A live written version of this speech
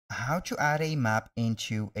how to add a map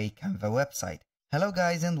into a Canva website. Hello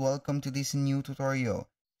guys and welcome to this new tutorial.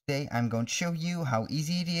 Today I'm going to show you how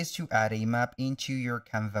easy it is to add a map into your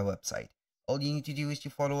Canva website. All you need to do is to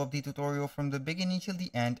follow up the tutorial from the beginning till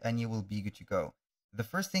the end and you will be good to go. The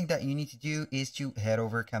first thing that you need to do is to head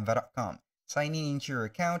over canva.com, sign in into your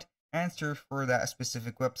account and search for that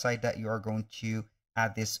specific website that you are going to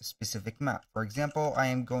add this specific map. For example, I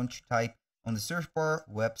am going to type on the search bar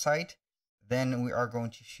website. Then we are going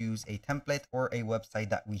to choose a template or a website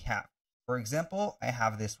that we have. For example, I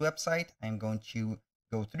have this website. I'm going to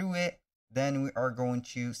go through it. Then we are going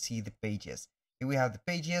to see the pages. Here we have the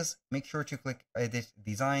pages. Make sure to click edit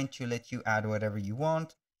design to let you add whatever you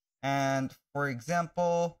want. And for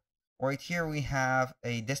example, right here we have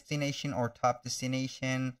a destination or top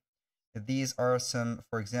destination. These are some,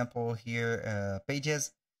 for example, here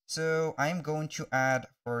pages. So I'm going to add,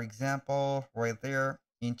 for example, right there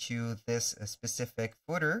into this specific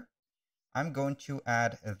footer. I'm going to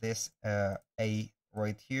add this a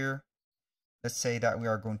right here. Let's say that we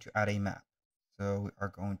are going to add a map. So we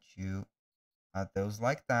are going to add those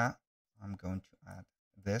like that. I'm going to add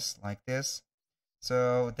this like this.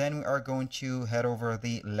 So then we are going to head over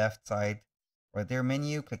the left side right there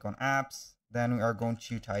menu, click on apps. Then we are going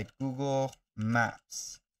to type Google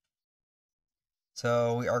Maps.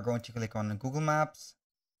 So we are going to click on Google Maps.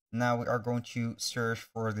 Now we are going to search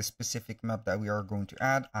for the specific map that we are going to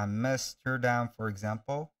add. Amsterdam, for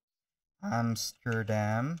example.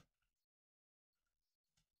 Amsterdam.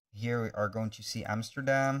 Here we are going to see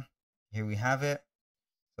Amsterdam. Here we have it.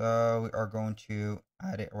 So we are going to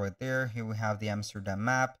add it right there. Here we have the Amsterdam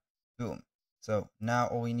map. Boom. So now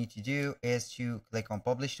all we need to do is to click on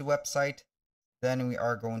publish the website. Then we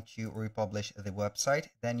are going to republish the website.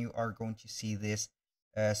 Then you are going to see this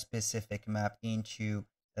specific map into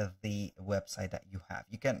the website that you have.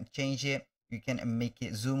 You can change it, you can make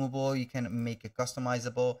it zoomable, you can make it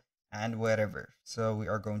customizable and whatever. So we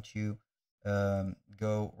are going to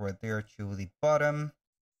go right there to the bottom.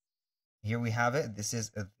 Here we have it. This is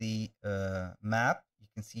the map. You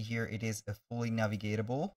can see here it is fully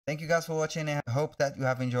navigatable. Thank you guys for watching. I hope that you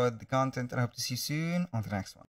have enjoyed the content and I hope to see you soon on the next one.